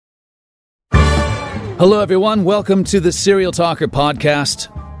Hello, everyone. Welcome to the Serial Talker podcast.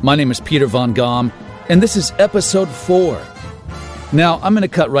 My name is Peter Von Gom, and this is episode 4. Now, I'm going to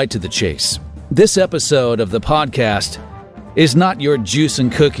cut right to the chase. This episode of the podcast is not your juice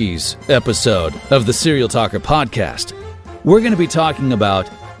and cookies episode of the Serial Talker podcast. We're going to be talking about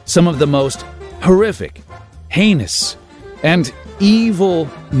some of the most horrific, heinous, and evil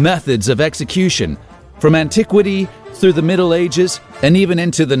methods of execution from antiquity through the Middle Ages and even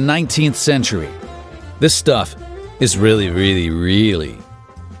into the 19th century. This stuff is really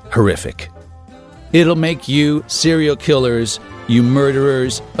horrific. It'll make you serial killers, you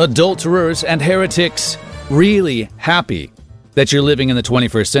murderers, adulterers, and heretics really happy that you're living in the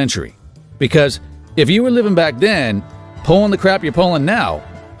 21st century. Because if you were living back then, pulling the crap you're pulling now,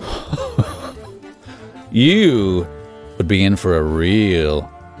 you would be in for a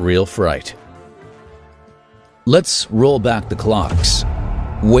real fright. Let's roll back the clocks,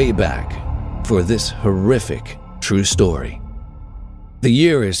 way back, for this horrific true story. The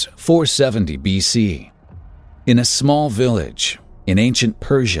year is 470 BC. In a small village in ancient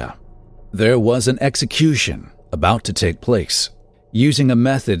Persia, there was an execution about to take place using a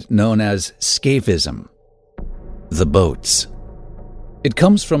method known as scaphism. The boats. It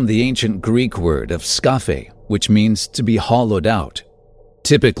comes from the ancient Greek word of scaphe, which means to be hollowed out.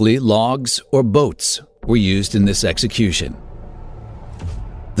 Typically, logs or boats were used in this execution.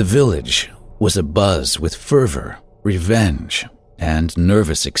 The village was abuzz with fervor, revenge, and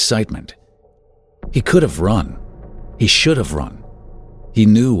nervous excitement. He could have run. He should have run. He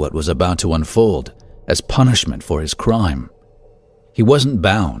knew what was about to unfold as punishment for his crime. He wasn't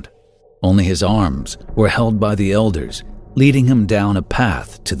bound. Only his arms were held by the elders, leading him down a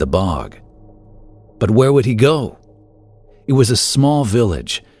path to the bog. But where would he go? It was a small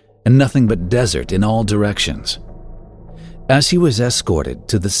village and nothing but desert in all directions. As he was escorted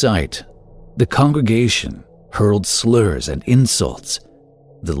to the site, the congregation hurled slurs and insults,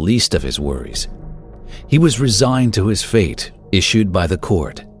 the least of his worries. He was resigned to his fate issued by the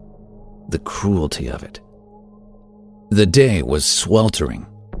court. The cruelty of it. The day was sweltering,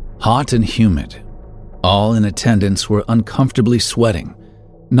 hot and humid. All in attendance were uncomfortably sweating,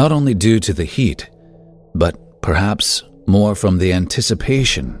 not only due to the heat, but perhaps more from the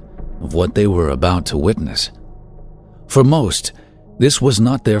anticipation of what they were about to witness. For most, this was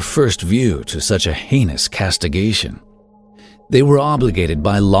not their first view to such a heinous castigation. They were obligated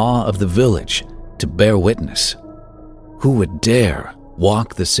by law of the village to bear witness. Who would dare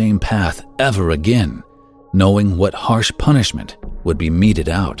walk the same path ever again, knowing what harsh punishment would be meted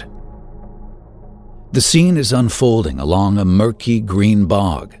out? The scene is unfolding along a murky green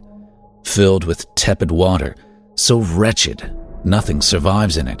bog, filled with tepid water, so wretched nothing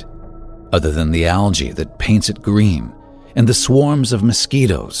survives in it, other than the algae that paints it green, and the swarms of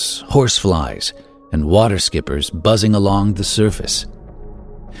mosquitoes, horseflies, and water skippers buzzing along the surface.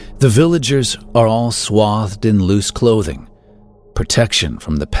 The villagers are all swathed in loose clothing, protection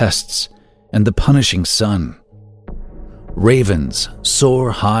from the pests and the punishing sun. Ravens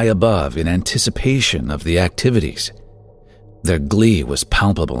soar high above in anticipation of the activities. Their glee was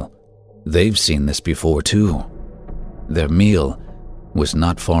palpable. They've seen this before too. Their meal was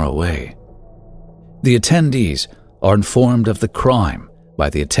not far away. The attendees are informed of the crime by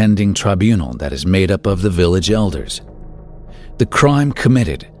the attending tribunal that is made up of the village elders. The crime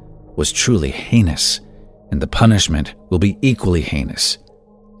committed was truly heinous, and the punishment will be equally heinous,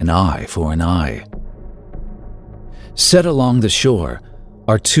 an eye for an eye. Set along the shore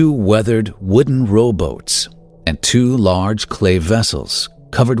are 2 weathered wooden rowboats and 2 large clay vessels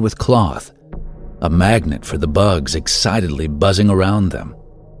covered with cloth, a magnet for the bugs excitedly buzzing around them.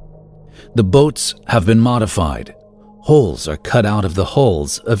 The boats have been modified. Holes are cut out of the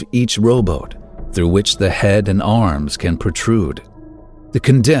hulls of each rowboat, through which the head and arms can protrude. The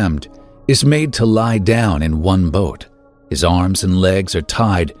condemned is made to lie down in one boat. His arms and legs are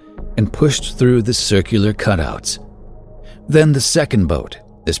tied and pushed through the circular cutouts. Then the second boat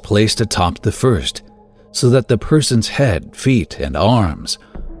is placed atop the first, so that the person's head, feet, and arms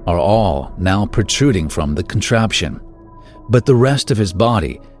are all now protruding from the contraption, but the rest of his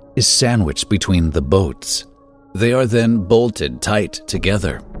body is sandwiched between the boats. They are then bolted tight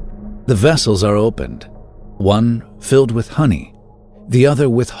together. The vessels are opened, one filled with honey, the other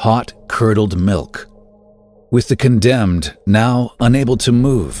with hot, curdled milk. With the condemned now unable to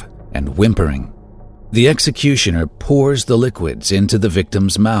move and whimpering, the executioner pours the liquids into the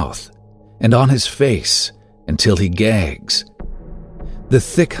victim's mouth and on his face until he gags, the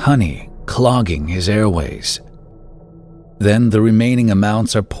thick honey clogging his airways. Then the remaining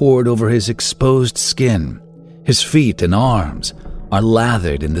amounts are poured over his exposed skin. His feet and arms are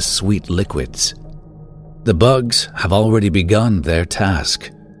lathered in the sweet liquids. The bugs have already begun their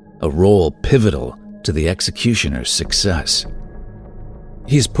task, a role pivotal to the executioner's success.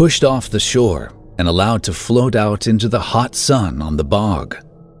 He's pushed off the shore and allowed to float out into the hot sun on the bog.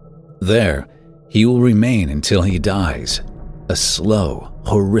 There, he will remain until he dies, a slow,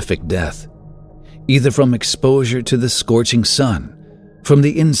 horrific death, either from exposure to the scorching sun, from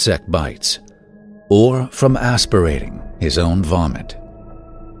the insect bites, or from aspirating his own vomit.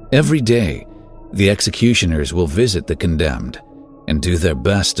 Every day, the executioners will visit the condemned and do their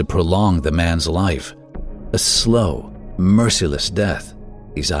best to prolong the man's life. A slow, merciless death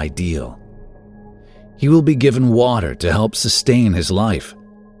is ideal. He will be given water to help sustain his life,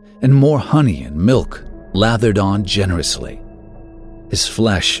 and more honey and milk lathered on generously. His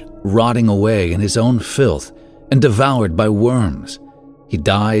flesh rotting away in his own filth and devoured by worms, he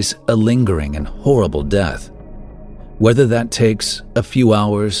dies a lingering and horrible death. Whether that takes a few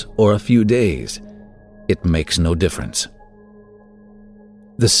hours or a few days, it makes no difference.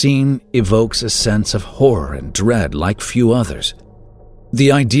 The scene evokes a sense of horror and dread like few others.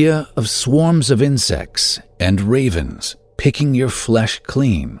 The idea of swarms of insects and ravens picking your flesh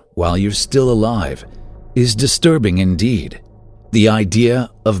clean while you're still alive is disturbing indeed. The idea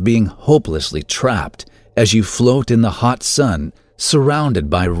of being hopelessly trapped as you float in the hot sun, surrounded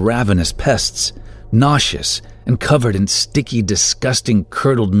by ravenous pests, nauseous and covered in sticky, disgusting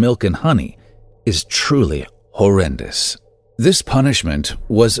curdled milk and honey, is truly horrendous. This punishment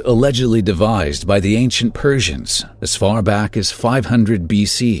was allegedly devised by the ancient Persians as far back as 500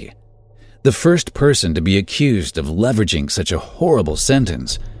 BC. The first person to be accused of leveraging such a horrible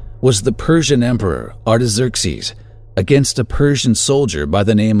sentence was the Persian emperor Artaxerxes against a Persian soldier by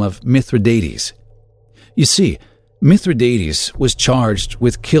the name of Mithridates. You see, Mithridates was charged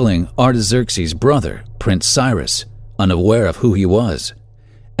with killing Artaxerxes' brother, Prince Cyrus, unaware of who he was.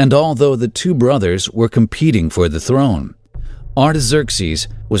 And although the two brothers were competing for the throne, Artaxerxes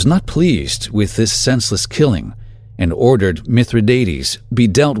was not pleased with this senseless killing and ordered Mithridates be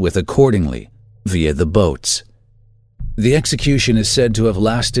dealt with accordingly via the boats. The execution is said to have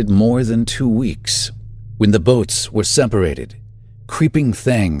lasted more than 2 weeks. When the boats were separated, creeping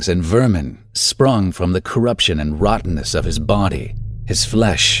things and vermin sprung from the corruption and rottenness of his body. His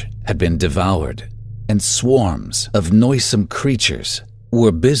flesh had been devoured, and swarms of noisome creatures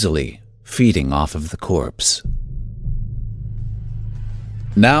were busily feeding off of the corpse.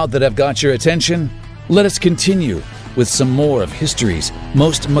 Now that I've got your attention, let us continue with some more of history's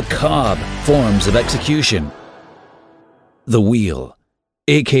most macabre forms of execution. The wheel,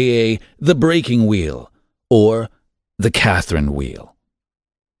 aka the breaking wheel, or the Catherine wheel.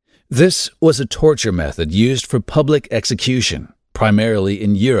 This was a torture method used for public execution, primarily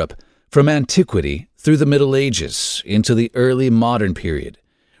in Europe, from antiquity through the Middle Ages into the early modern period,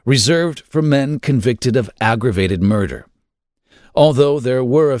 reserved for men convicted of aggravated murder. Although there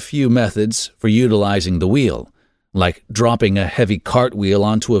were a few methods for utilizing the wheel, like dropping a heavy cartwheel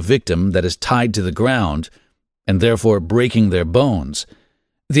onto a victim that is tied to the ground and therefore breaking their bones,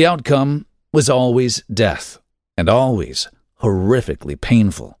 the outcome was always death, and always horrifically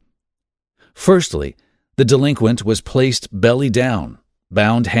painful. Firstly, the delinquent was placed belly down,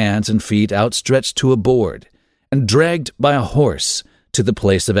 bound hands and feet outstretched to a board, and dragged by a horse to the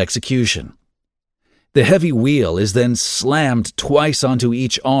place of execution. The heavy wheel is then slammed twice onto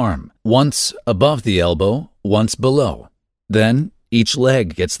each arm, once above the elbow, once below. Then each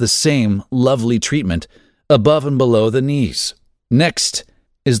leg gets the same lovely treatment above and below the knees. Next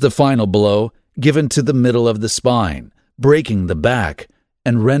is the final blow given to the middle of the spine, breaking the back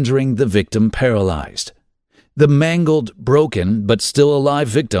and rendering the victim paralyzed. The mangled, broken, but still alive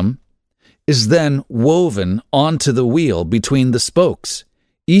victim is then woven onto the wheel between the spokes,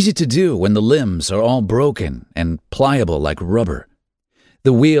 easy to do when the limbs are all broken and pliable like rubber.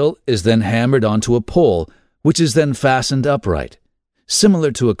 The wheel is then hammered onto a pole, which is then fastened upright,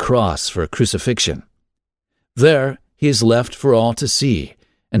 similar to a cross for crucifixion. There he is left for all to see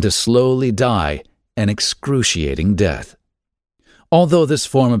and to slowly die an excruciating death. Although this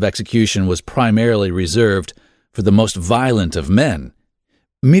form of execution was primarily reserved for the most violent of men,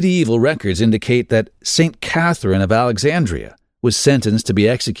 medieval records indicate that Saint Catherine of Alexandria was sentenced to be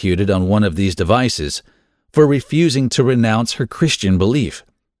executed on one of these devices for refusing to renounce her Christian belief.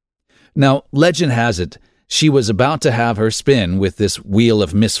 Now, legend has it she was about to have her spin with this wheel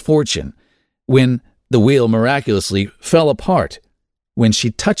of misfortune when the wheel miraculously fell apart when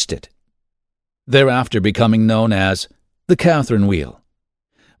she touched it, thereafter becoming known as the Catherine wheel.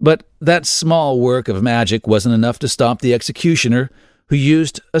 But that small work of magic wasn't enough to stop the executioner, who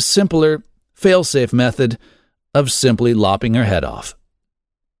used a simpler, fail-safe method of simply lopping her head off.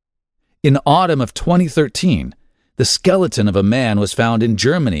 In autumn of 2013, the skeleton of a man was found in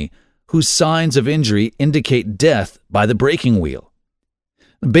Germany whose signs of injury indicate death by the breaking wheel.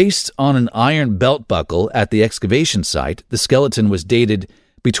 Based on an iron belt buckle at the excavation site, the skeleton was dated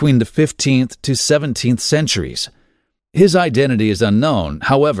between the 15th to 17th centuries. His identity is unknown.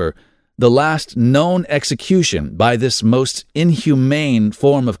 However, the last known execution by this most inhumane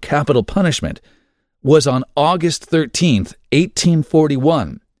form of capital punishment was on August 13th,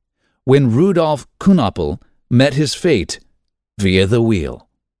 1841, when Rudolf Knuppel met his fate via the wheel.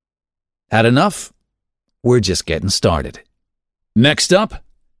 Had enough? We're just getting started. Next up,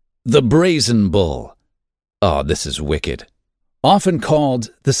 the Brazen Bull. Oh, this is wicked. Often called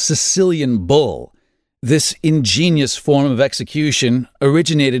the Sicilian Bull, this ingenious form of execution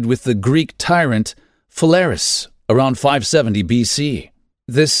originated with the Greek tyrant Phalaris around 570 BC.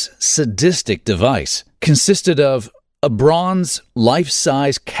 This sadistic device consisted of a bronze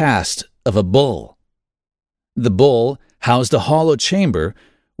life-size cast of a bull. The bull housed a hollow chamber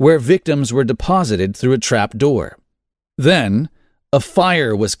where victims were deposited through a trap door. Then, a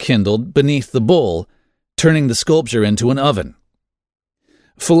fire was kindled beneath the bull, turning the sculpture into an oven.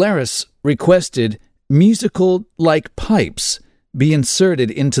 Phalaris requested musical-like pipes be inserted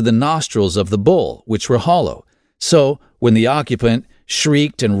into the nostrils of the bull, which were hollow, so when the occupant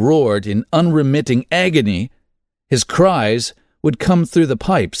shrieked and roared in unremitting agony, his cries would come through the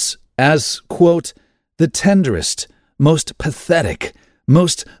pipes as, quote, the tenderest, most pathetic,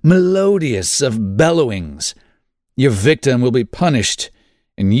 most melodious of bellowings. Your victim will be punished,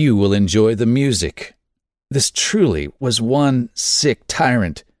 and you will enjoy the music. This truly was one sick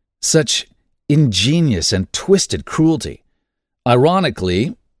tyrant, such ingenious and twisted cruelty.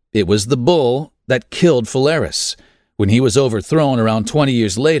 Ironically, it was the bull that killed Phalaris. When he was overthrown around 20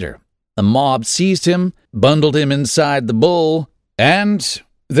 years later, a mob seized him, bundled him inside the bull, and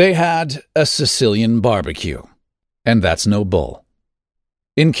they had a Sicilian barbecue. And that's no bull.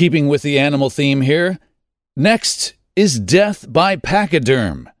 In keeping with the animal theme here, next is death by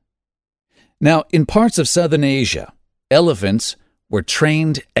pachyderm. Now, in parts of southern Asia, elephants were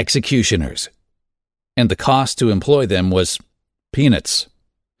trained executioners, and the cost to employ them was peanuts.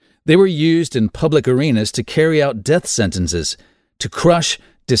 They were used in public arenas to carry out death sentences, to crush,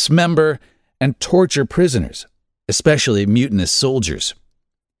 dismember, and torture prisoners, especially mutinous soldiers.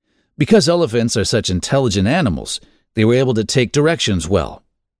 Because elephants are such intelligent animals, they were able to take directions well.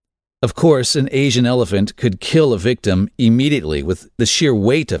 Of course, an Asian elephant could kill a victim immediately with the sheer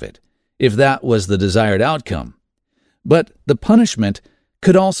weight of it, if that was the desired outcome. But the punishment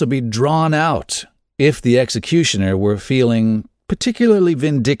could also be drawn out if the executioner were feeling particularly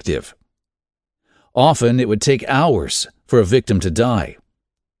vindictive. Often it would take hours for a victim to die.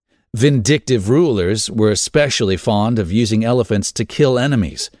 Vindictive rulers were especially fond of using elephants to kill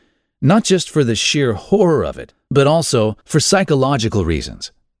enemies, not just for the sheer horror of it, but also for psychological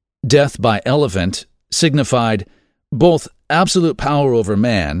reasons. Death by elephant signified both absolute power over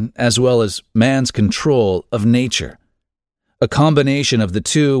man as well as man's control of nature. A combination of the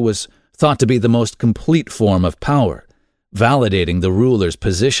two was thought to be the most complete form of power, validating the ruler's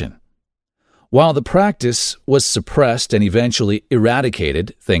position. While the practice was suppressed and eventually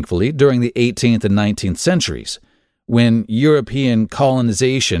eradicated, thankfully, during the 18th and 19th centuries, when European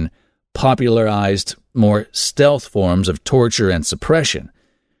colonization popularized more stealth forms of torture and suppression,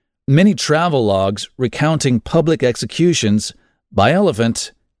 many travel logs recounting public executions by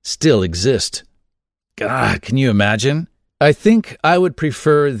elephant still exist. God, can you imagine? I think I would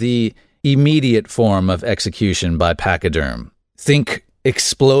prefer the immediate form of execution by pachyderm. Think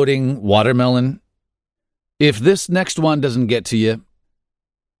exploding watermelon. If this next one doesn't get to you,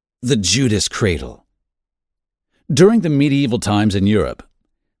 the Judas cradle. During the medieval times in Europe,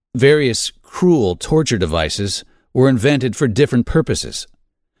 various cruel torture devices were invented for different purposes.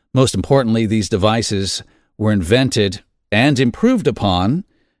 Most importantly, these devices were invented and improved upon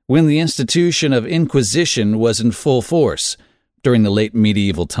when the institution of Inquisition was in full force during the late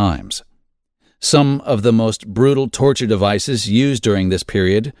medieval times. Some of the most brutal torture devices used during this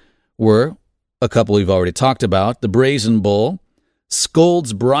period were a couple we've already talked about, the Brazen Bull,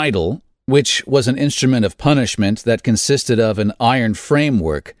 Scold's Bridle, which was an instrument of punishment that consisted of an iron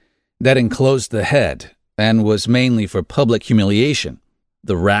framework that enclosed the head and was mainly for public humiliation,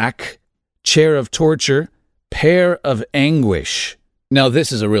 the rack, chair of torture, pear of anguish. Now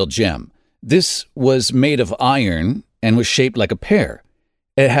this is a real gem. This was made of iron and was shaped like a pear.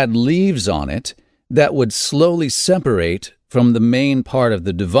 It had leaves on it that would slowly separate from the main part of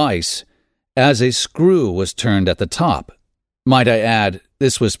the device as a screw was turned at the top. Might I add,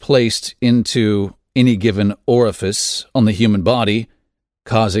 this was placed into any given orifice on the human body,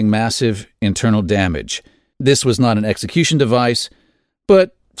 causing massive internal damage. This was not an execution device,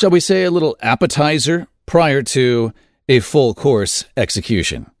 but, shall we say, a little appetizer prior to a full-course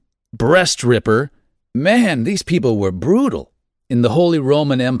execution. Breast ripper. Man, these people were brutal. In the Holy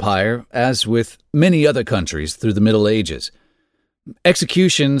Roman Empire, as with many other countries through the Middle Ages,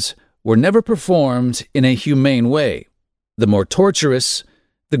 executions were never performed in a humane way. The more torturous,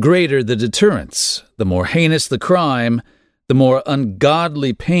 the greater the deterrence. The more heinous the crime, the more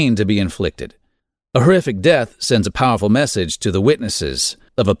ungodly pain to be inflicted. A horrific death sends a powerful message to the witnesses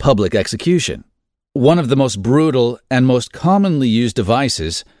of a public execution. One of the most brutal and most commonly used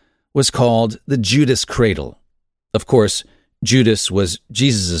devices was called the Judas cradle. Of course, Judas was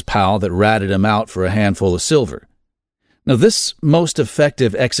Jesus' pal that ratted him out for a handful of silver. Now, this most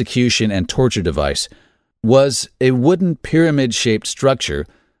effective execution and torture device was a wooden pyramid-shaped structure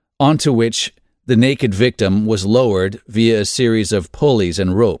onto which the naked victim was lowered via a series of pulleys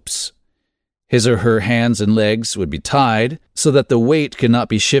and ropes. His or her hands and legs would be tied so that the weight could not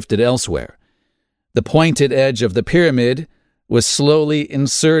be shifted elsewhere. The pointed edge of the pyramid was slowly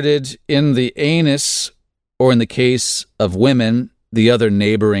inserted in the anus, or in the case of women, the other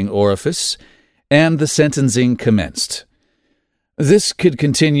neighboring orifice, and the sentencing commenced. This could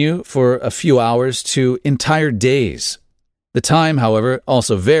continue for a few hours to entire days. The time, however,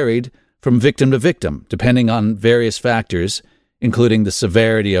 also varied from victim to victim, depending on various factors, including the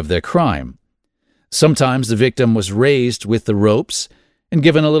severity of their crime. Sometimes the victim was raised with the ropes and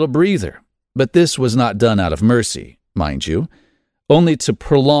given a little breather, but this was not done out of mercy, mind you, only to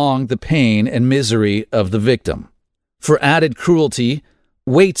prolong the pain and misery of the victim. For added cruelty,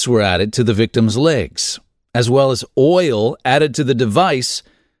 weights were added to the victim's legs, as well as oil added to the device,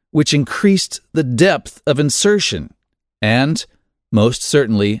 which increased the depth of insertion and, most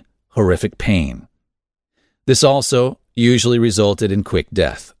certainly, horrific pain. This also usually resulted in quick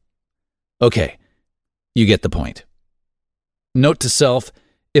death. Okay, you get the point. Note to self,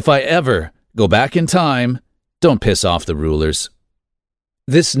 if I ever go back in time, don't piss off the rulers.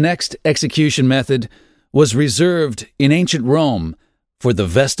 This next execution method was reserved in ancient Rome for the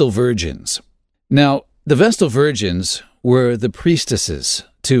Vestal Virgins. Now, the Vestal Virgins were the priestesses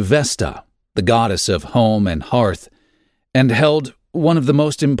to Vesta, the goddess of home and hearth, and held one of the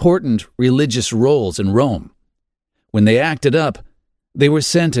most important religious roles in Rome. When they acted up, they were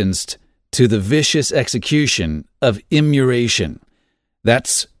sentenced to the vicious execution of immuration.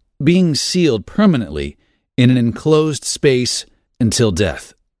 That's being sealed permanently in an enclosed space until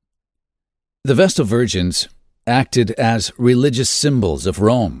death. The Vestal Virgins acted as religious symbols of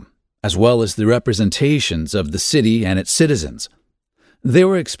Rome, as well as the representations of the city and its citizens. They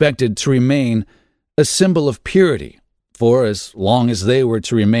were expected to remain a symbol of purity, for as long as they were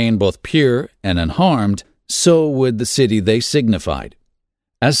to remain both pure and unharmed, so would the city they signified.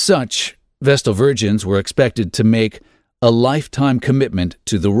 As such, Vestal Virgins were expected to make a lifetime commitment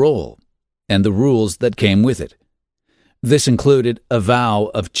to the role and the rules that came with it. This included a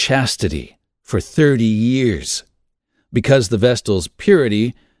vow of chastity for 30 years. Because the Vestal's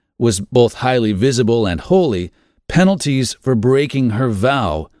purity was both highly visible and holy, penalties for breaking her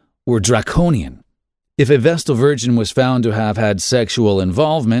vow were draconian. If a Vestal Virgin was found to have had sexual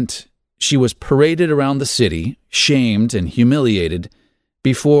involvement, she was paraded around the city, shamed and humiliated,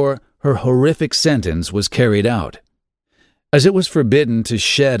 before her horrific sentence was carried out. As it was forbidden to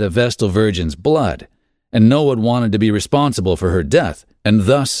shed a Vestal Virgin's blood, and no one wanted to be responsible for her death, and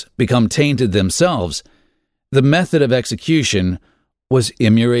thus become tainted themselves, the method of execution was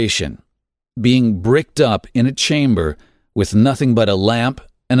immuration, being bricked up in a chamber with nothing but a lamp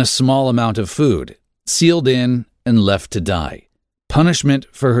and a small amount of food, sealed in and left to die. Punishment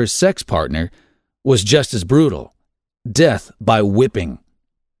for her sex partner was just as brutal: death by whipping.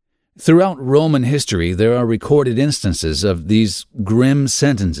 Throughout Roman history, there are recorded instances of these grim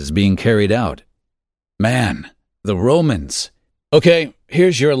sentences being carried out. Man, the Romans. Okay,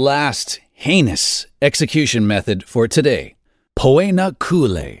 here's your last heinous execution method for today. Poena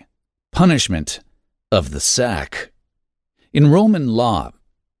culae, punishment of the sack. In Roman law,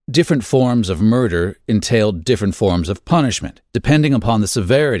 different forms of murder entailed different forms of punishment, depending upon the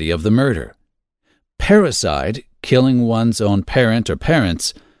severity of the murder. Parricide, killing one's own parent or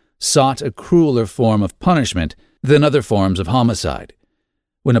parents, sought a crueler form of punishment than other forms of homicide.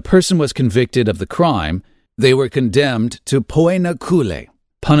 When a person was convicted of the crime, they were condemned to poena culae,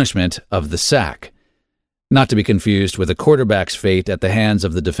 punishment of the sack, not to be confused with a quarterback's fate at the hands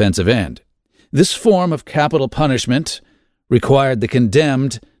of the defensive end. This form of capital punishment required the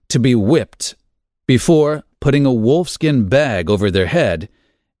condemned to be whipped before putting a wolfskin bag over their head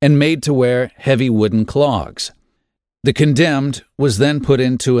and made to wear heavy wooden clogs. The condemned was then put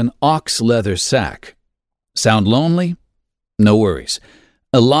into an ox leather sack. Sound lonely? No worries.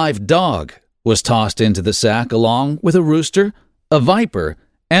 A live dog was tossed into the sack along with a rooster, a viper,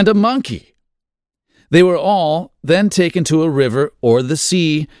 and a monkey. They were all then taken to a river or the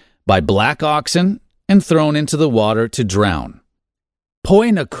sea by black oxen and thrown into the water to drown.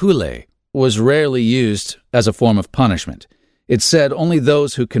 Poenakule was rarely used as a form of punishment. It said only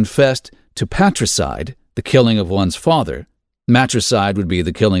those who confessed to patricide, the killing of one's father, matricide would be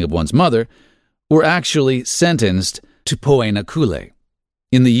the killing of one's mother, were actually sentenced to poenakule.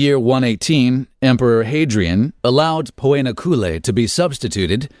 In the year 118, Emperor Hadrian allowed poenakule to be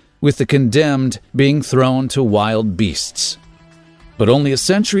substituted, with the condemned being thrown to wild beasts. But only a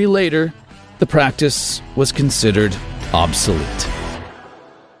century later, the practice was considered obsolete.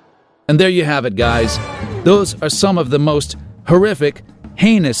 And there you have it, guys. Those are some of the most horrific,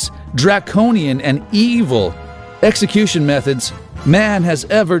 heinous, draconian, and evil execution methods man has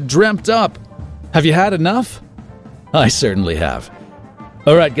ever dreamt up. Have you had enough? I certainly have.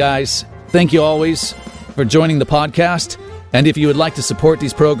 All right, guys, thank you always for joining the podcast. And if you would like to support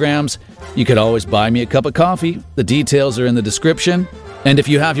these programs, you could always buy me a cup of coffee. The details are in the description. And if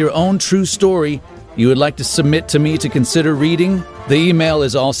you have your own true story you would like to submit to me to consider reading, the email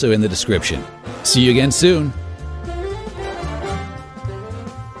is also in the description. See you again soon.